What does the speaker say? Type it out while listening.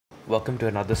welcome to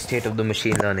another State of the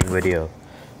Machine Learning video.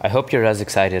 I hope you're as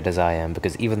excited as I am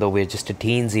because even though we're just a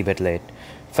teensy bit late,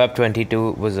 Feb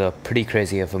 22 was a pretty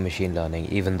crazy year for machine learning,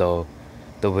 even though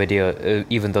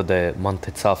the month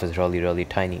itself is really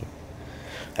tiny.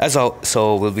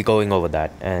 So we'll be going over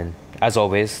that, and as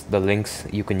always, the links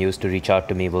you can use to reach out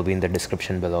to me will be in the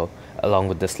description below, along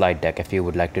with the slide deck if you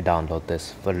would like to download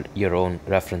this for your own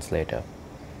reference later.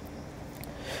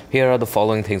 Here are the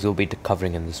following things we'll be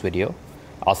covering in this video.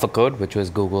 AlphaCode, which was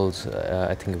Google's,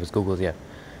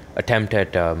 attempt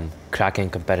at cracking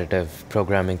competitive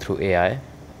programming through AI.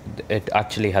 It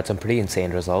actually had some pretty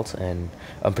insane results, and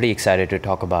I'm pretty excited to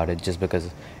talk about it just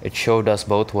because it showed us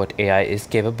both what AI is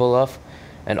capable of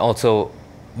and also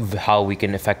how we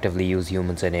can effectively use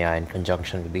humans and AI in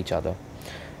conjunction with each other.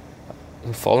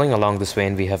 Following along this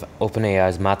vein, we have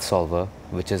OpenAI's Math Solver,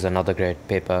 which is another great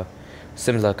paper.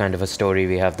 Similar kind of a story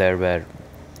we have there where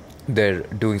they're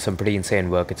doing some pretty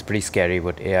insane work. It's pretty scary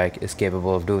what AI is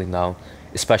capable of doing now,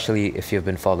 especially if you've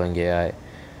been following AI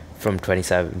from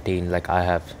 2017 like I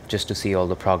have, just to see all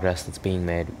the progress that's being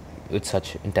made with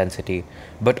such intensity,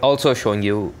 but also showing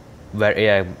you where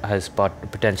AI has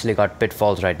potentially got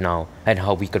pitfalls right now and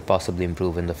how we could possibly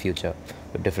improve in the future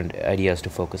with different ideas to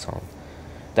focus on.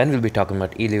 Then we'll be talking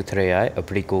about Eleuther AI, a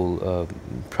pretty cool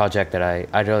project that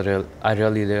I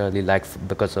really like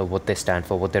because of what they stand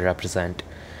for, what they represent,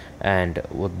 and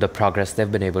what the progress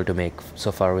they've been able to make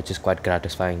so far, which is quite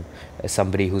gratifying as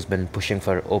somebody who's been pushing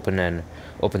for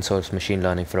open source machine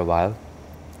learning for a while.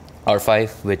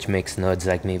 R5, which makes nerds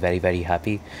like me very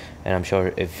happy, and I'm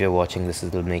sure if you're watching this,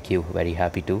 it'll make you very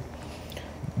happy too.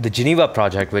 The Geneva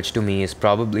project, which to me is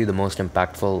probably the most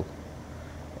impactful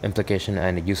implication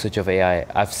and usage of AI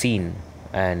I've seen,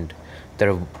 and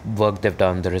their work they've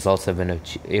done, the results they've been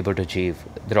able to achieve,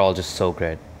 they're all just so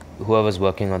great. Whoever's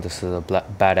working on this is a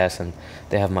badass, and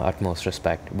they have my utmost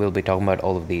respect. We'll be talking about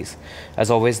all of these.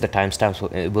 As always, the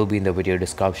timestamps will be in the video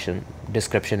description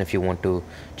if you want to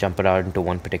jump around into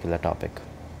one particular topic.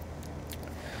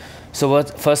 So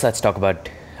first, let's talk about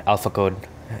AlphaCode.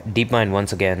 DeepMind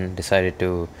once again decided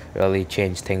to really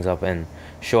change things up and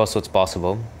show us what's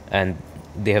possible, and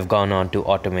they have gone on to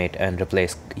automate and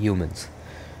replace humans.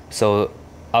 So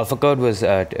AlphaCode was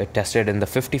tested in the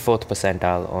 54th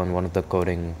percentile on one of the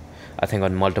coding, I think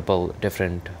on multiple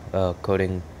different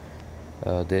coding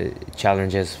the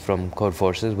challenges from code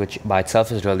forces, which by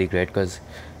itself is really great because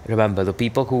remember, the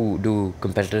people who do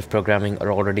competitive programming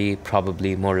are already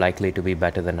probably more likely to be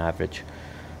better than average.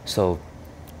 So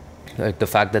the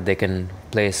fact that they can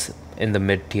place in the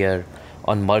mid-tier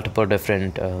on multiple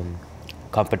different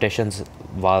competitions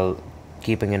while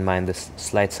keeping in mind this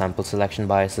slight sample selection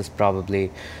bias is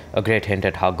probably a great hint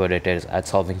at how good it is at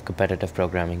solving competitive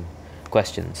programming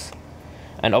questions.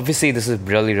 And obviously this is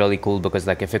really cool because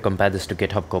like if you compare this to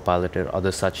GitHub Copilot or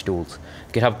other such tools,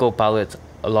 GitHub Copilot,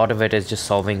 a lot of it is just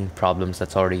solving problems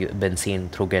that's already been seen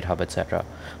through GitHub, etc.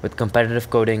 With competitive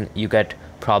coding, you get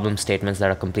problem statements that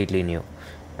are completely new,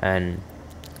 and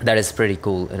that is pretty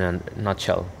cool in a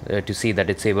nutshell, to see that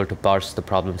it's able to parse the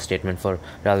problem statement for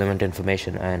relevant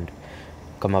information and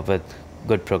come up with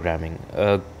good programming,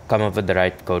 come up with the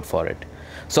right code for it.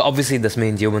 So obviously this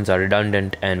means humans are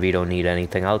redundant and we don't need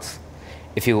anything else.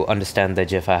 If you understand the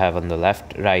GIF I have on the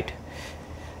right,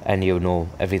 and you know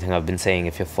everything I've been saying,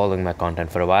 if you're following my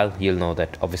content for a while, you'll know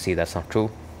that obviously that's not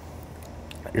true.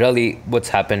 Really, what's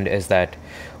happened is that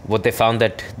what they found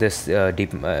that this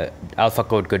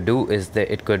AlphaCode could do is that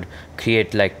it could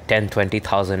create like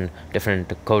 10-20,000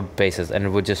 different code bases, and it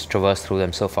would just traverse through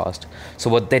them so fast. So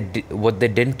what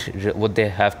they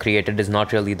have created is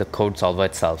not really the code solver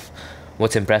itself.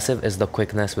 What's impressive is the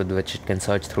quickness with which it can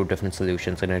search through different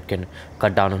solutions, and it can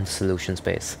cut down on the solution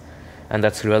space. And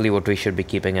that's really what we should be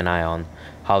keeping an eye on,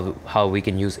 how we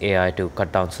can use AI to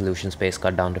cut down solution space,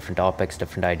 cut down different topics,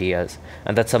 different ideas.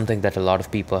 And that's something that a lot of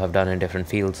people have done in different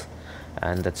fields,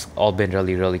 and that's all been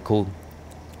really cool.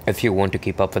 If you want to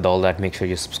keep up with all that, make sure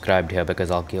you're subscribed here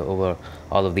because I'll go over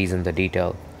all of these in the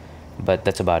detail. But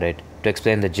that's about it. To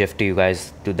explain the GIF to you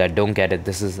guys that don't get it,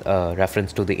 this is a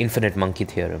reference to the infinite monkey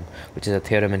theorem, which is a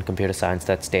theorem in computer science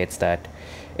that states that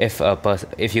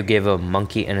if you gave a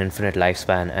monkey an infinite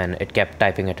lifespan and it kept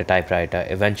typing at a typewriter,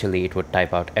 eventually it would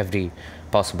type out every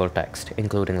possible text,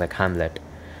 including like Hamlet.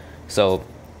 So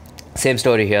same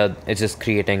story here, it's just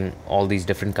creating all these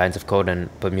different kinds of code and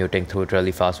permuting through it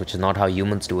really fast, which is not how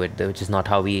humans do it, which is not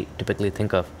how we typically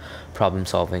think of problem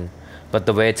solving. But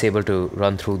the way it's able to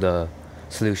run through the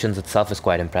solutions itself is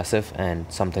quite impressive and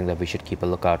something that we should keep a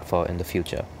lookout for in the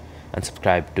future, and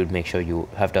subscribe to make sure you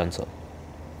have done so.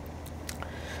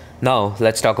 Now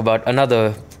let's talk about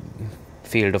another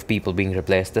field of people being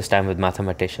replaced, this time with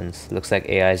mathematicians. Looks like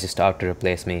AI is just out to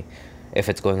replace me if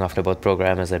it's going after both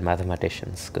programmers and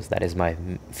mathematicians, because that is my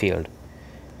field.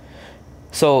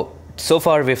 So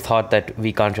far we've thought that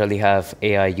we can't really have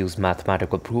AI use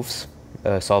mathematical proofs,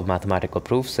 solve mathematical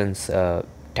proofs, since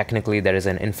technically there is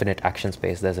an infinite action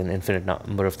space. There's an infinite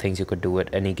number of things you could do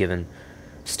at any given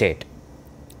state.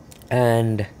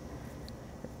 And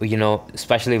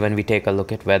especially when we take a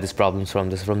look at where this problem's from,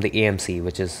 this is from the AMC,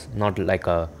 which is not like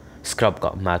a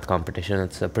scrub math competition.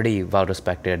 It's a pretty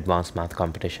well-respected advanced math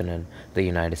competition in the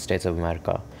United States of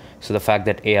America. So the fact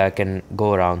that AI can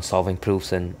go around solving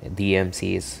proofs in the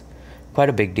AMC is quite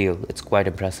a big deal. It's quite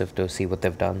impressive to see what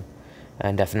they've done,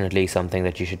 and definitely something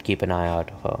that you should keep an eye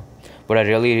out for. What I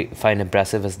really find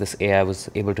impressive is this AI was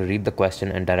able to read the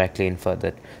question and directly infer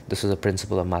that this was a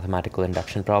principle of mathematical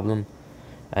induction problem,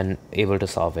 and able to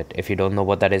solve it. If you don't know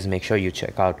what that is, make sure you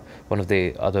check out one of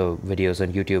the other videos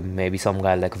on YouTube. Maybe some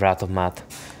guy like Wrath of Math,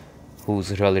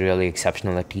 who's really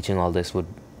exceptional at teaching all this, would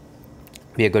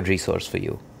be a good resource for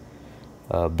you.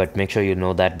 But make sure you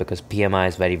know that, because PMI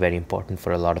is very important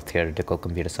for a lot of theoretical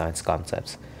computer science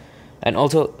concepts. And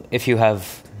also, if you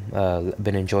have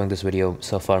been enjoying this video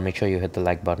so far, make sure you hit the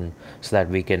like button so that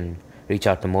we can reach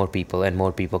out to more people and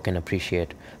more people can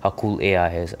appreciate how cool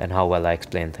AI is and how well I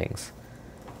explain things.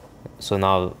 So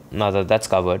now that that's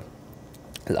covered,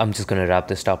 I'm just going to wrap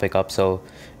this topic up. So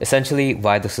essentially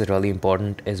why this is really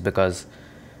important is because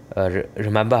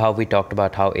remember how we talked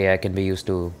about how AI can be used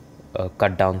to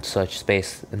cut down search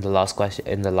space in the last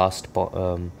question,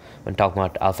 when talking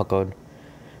about AlphaCode.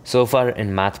 So far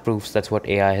in math proofs, that's what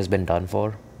AI has been done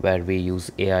for, where we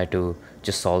use AI to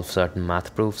just solve certain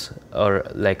math proofs or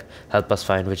like help us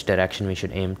find which direction we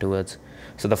should aim towards.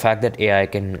 So the fact that AI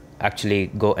can actually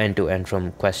go end to end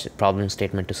from problem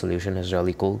statement to solution is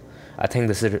really cool. I think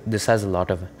this has a lot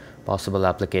of possible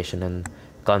application and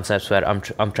concepts where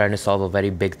I'm trying to solve a very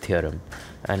big theorem,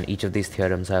 and each of these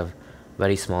theorems have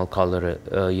very small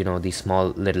these small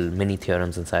little mini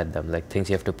theorems inside them, like things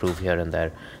you have to prove here and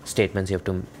there, statements you have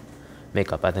to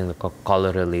make up. I think the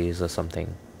corollaries or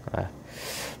something.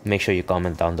 Make sure you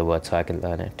comment down the word so I can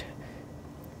learn it.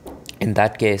 In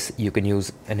that case, you can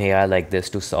use an AI like this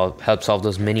to help solve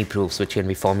those mini proofs, which can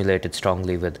be formulated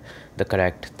strongly with the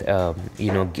correct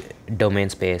domain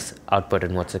space output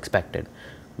and what's expected,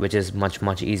 which is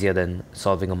much easier than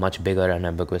solving a much bigger and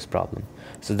ambiguous problem.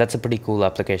 So that's a pretty cool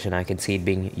application. I can see it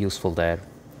being useful there,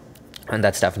 and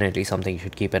that's definitely something you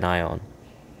should keep an eye on.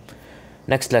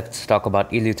 Next, let's talk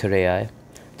about Eleuther AI.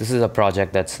 This is a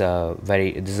project that's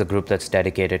this is a group that's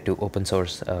dedicated to open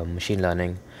source machine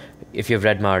learning. If you've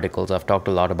read my articles, I've talked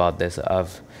a lot about this.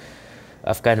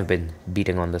 I've kind of been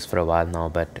beating on this for a while now,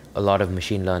 but a lot of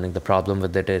machine learning, the problem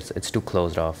with it is it's too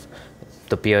closed off.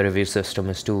 The peer review system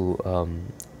is too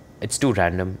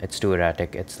random, it's too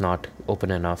erratic, it's not open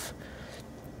enough.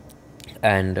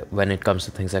 And when it comes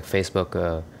to things like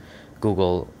Facebook,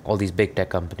 Google, all these big tech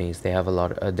companies, they have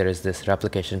there is this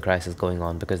replication crisis going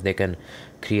on, because they can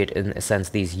create, in a sense,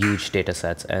 these huge data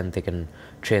sets and they can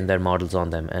train their models on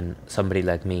them. And somebody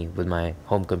like me with my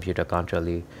home computer can't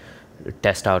really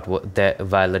test out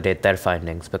validate their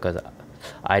findings, because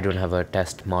I don't have a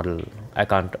test model. I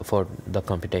can't afford the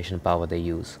computational power they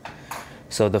use.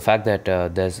 So the fact that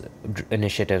there's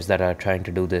initiatives that are trying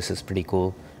to do this is pretty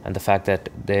cool. And the fact that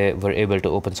they were able to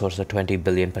open source a 20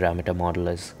 billion parameter model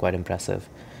is quite impressive.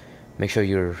 Make sure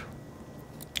you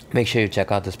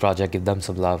check out this project, give them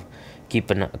some love, keep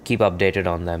updated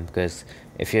on them, because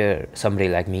if you're somebody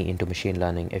like me into machine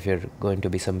learning, if you're going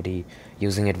to be somebody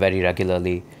using it very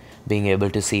regularly, being able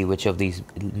to see which of these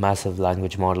massive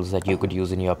language models that you could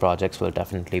use in your projects will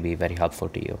definitely be very helpful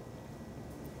to you.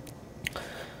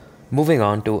 Moving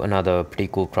on to another pretty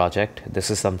cool project.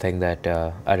 This is something that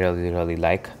I really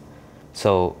like.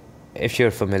 So if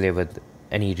you're familiar with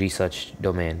any research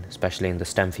domain, especially in the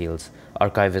STEM fields,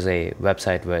 Archive is a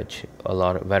website where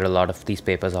a lot of these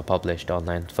papers are published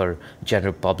online for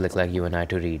general public like you and I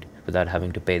to read without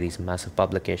having to pay these massive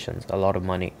publications a lot of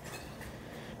money.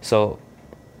 So,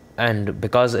 and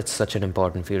because it's such an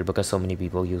important field, because so many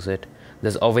people use it,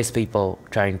 there's always people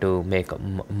trying to make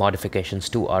modifications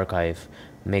to Archive,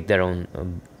 make their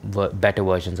own better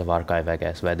versions of Archive, I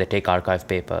guess, where they take Archive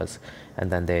papers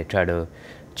and then they try to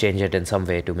change it in some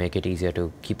way to make it easier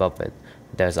to keep up with.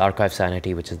 There's Archive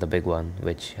Sanity, which is the big one,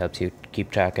 which helps you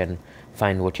keep track and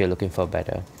find what you're looking for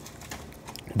better.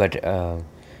 But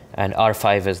and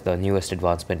R5 is the newest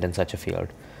advancement in such a field.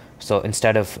 So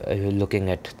instead of looking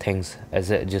at things as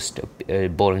just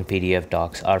boring PDF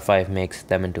docs, R5 makes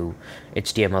them into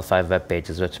HTML5 web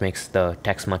pages, which makes the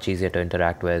text much easier to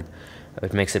interact with.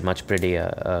 It makes it much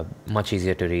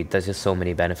easier to read. There's just so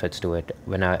many benefits to it.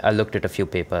 When I looked at a few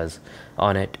papers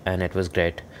on it, and it was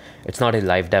great. It's not a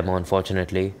live demo,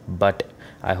 unfortunately, but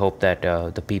I hope that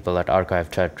the people at Archive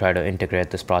try to integrate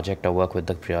this project or work with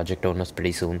the project owners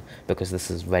pretty soon, because this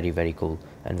is very, very cool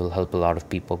and will help a lot of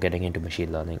people getting into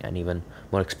machine learning, and even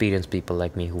more experienced people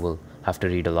like me who will have to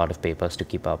read a lot of papers to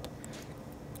keep up.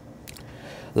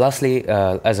 Lastly,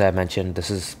 as I mentioned, this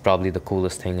is probably the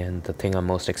coolest thing and the thing I'm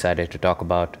most excited to talk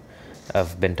about.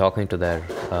 I've been talking to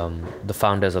the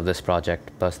founders of this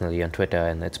project personally on Twitter,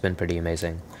 and it's been pretty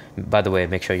amazing. By the way,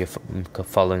 make sure you're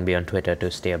following me on Twitter to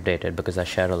stay updated, because I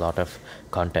share a lot of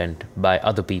content by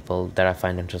other people that I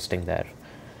find interesting there.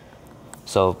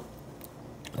 So,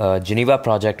 Geneva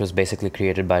project was basically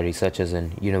created by researchers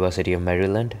in University of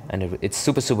Maryland, and it's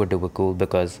super duper cool,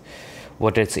 because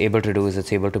what it's able to do is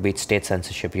it's able to beat state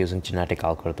censorship using genetic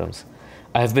algorithms.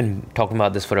 I have been talking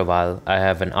about this for a while. I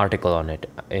have an article on it,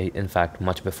 in fact,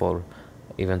 much before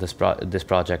even this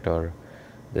project or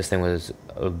this thing was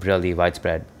really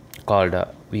widespread, called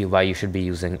Why You Should Be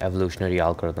Using Evolutionary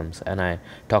Algorithms. And I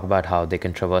talk about how they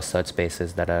can traverse search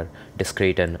spaces that are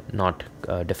discrete and not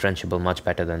differentiable much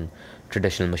better than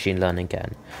traditional machine learning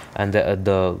can. And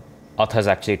the authors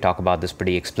actually talk about this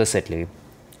pretty explicitly,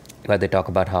 where they talk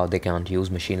about how they can't use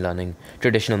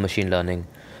traditional machine learning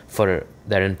for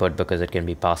their input, because it can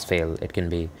be pass-fail. It can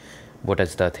be what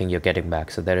is the thing you're getting back.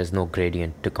 So there is no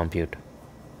gradient to compute.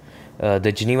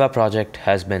 The Geneva project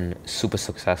has been super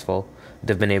successful.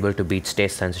 They've been able to beat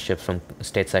state censorship from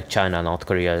states like China, North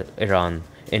Korea, Iran,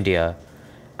 India,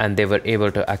 and they were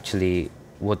able to actually,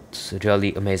 what's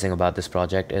really amazing about this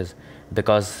project is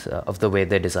because of the way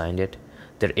they designed it,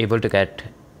 they're able to get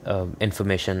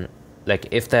information, like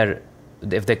if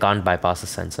they can't bypass a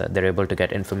sensor, they're able to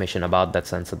get information about that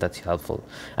sensor that's helpful.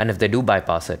 And if they do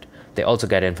bypass it, they also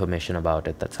get information about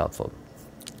it that's helpful.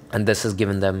 And this has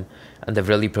given them, and they've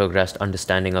really progressed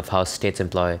understanding of how states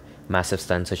employ massive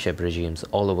censorship regimes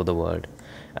all over the world.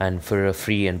 And for a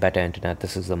free and better internet,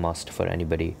 this is a must for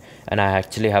anybody. And I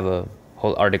actually have a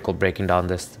whole article breaking down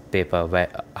this paper,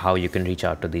 how you can reach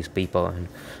out to these people, and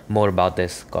more about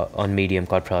this on Medium,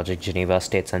 called Project Geneva: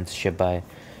 State Censorship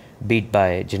Beat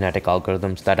by Genetic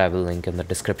Algorithms, that I will link in the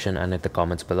description and in the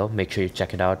comments below. Make sure you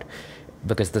check it out,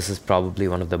 because this is probably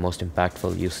one of the most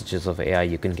impactful usages of AI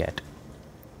you can get.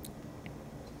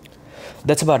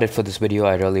 That's about it for this video.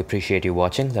 I really appreciate you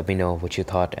watching. Let me know what you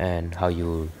thought and how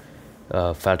you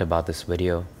felt about this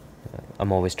video.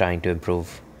 I'm always trying to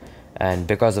improve, and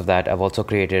because of that, I've also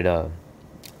created a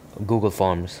Google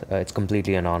Forms. It's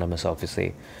completely anonymous,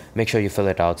 obviously. Make sure you fill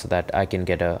it out so that I can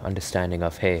get an understanding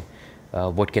of, hey,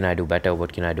 what can I do better,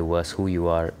 what can I do worse, who you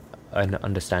are, an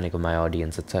understanding of my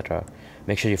audience, etc.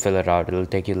 Make sure you fill it out. It'll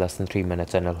take you less than 3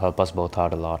 minutes, and it'll help us both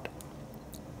out a lot.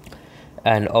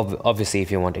 And obviously,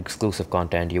 if you want exclusive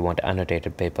content, you want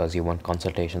annotated papers, you want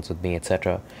consultations with me,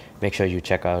 etc., make sure you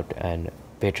check out and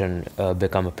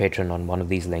become a patron on one of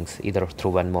these links, either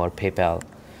through Venmo or PayPal.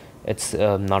 It's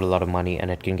not a lot of money,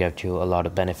 and it can get you a lot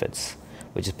of benefits,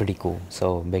 which is pretty cool.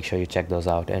 So make sure you check those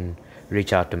out and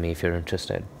reach out to me if you're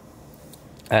interested.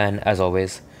 And as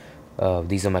always,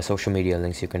 these are my social media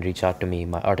links. You can reach out to me.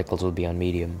 My articles will be on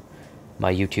Medium.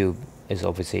 My YouTube is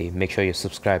obviously, make sure you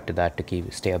subscribe to that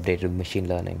to stay updated with machine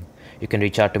learning. You can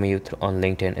reach out to me on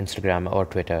LinkedIn, Instagram, or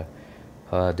Twitter.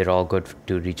 They're all good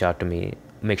to reach out to me.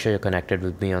 Make sure you're connected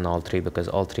with me on all three, because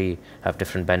all three have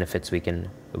different benefits.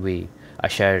 I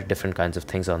share different kinds of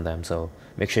things on them, so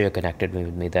make sure you're connected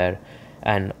with me there.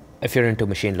 And if you're into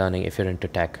machine learning, if you're into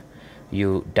tech,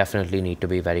 you definitely need to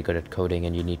be very good at coding,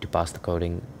 and you need to pass the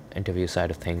coding interview side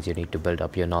of things. You need to build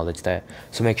up your knowledge there.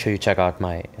 So make sure you check out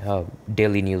my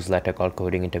daily newsletter called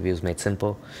Coding Interviews Made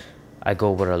Simple. I go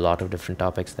over a lot of different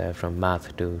topics there, from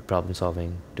math to problem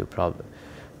solving to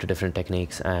different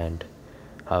techniques, and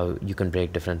how you can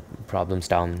break different problems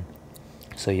down.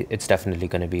 So it's definitely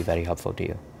going to be very helpful to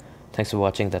you. Thanks for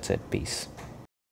watching. That's it. Peace.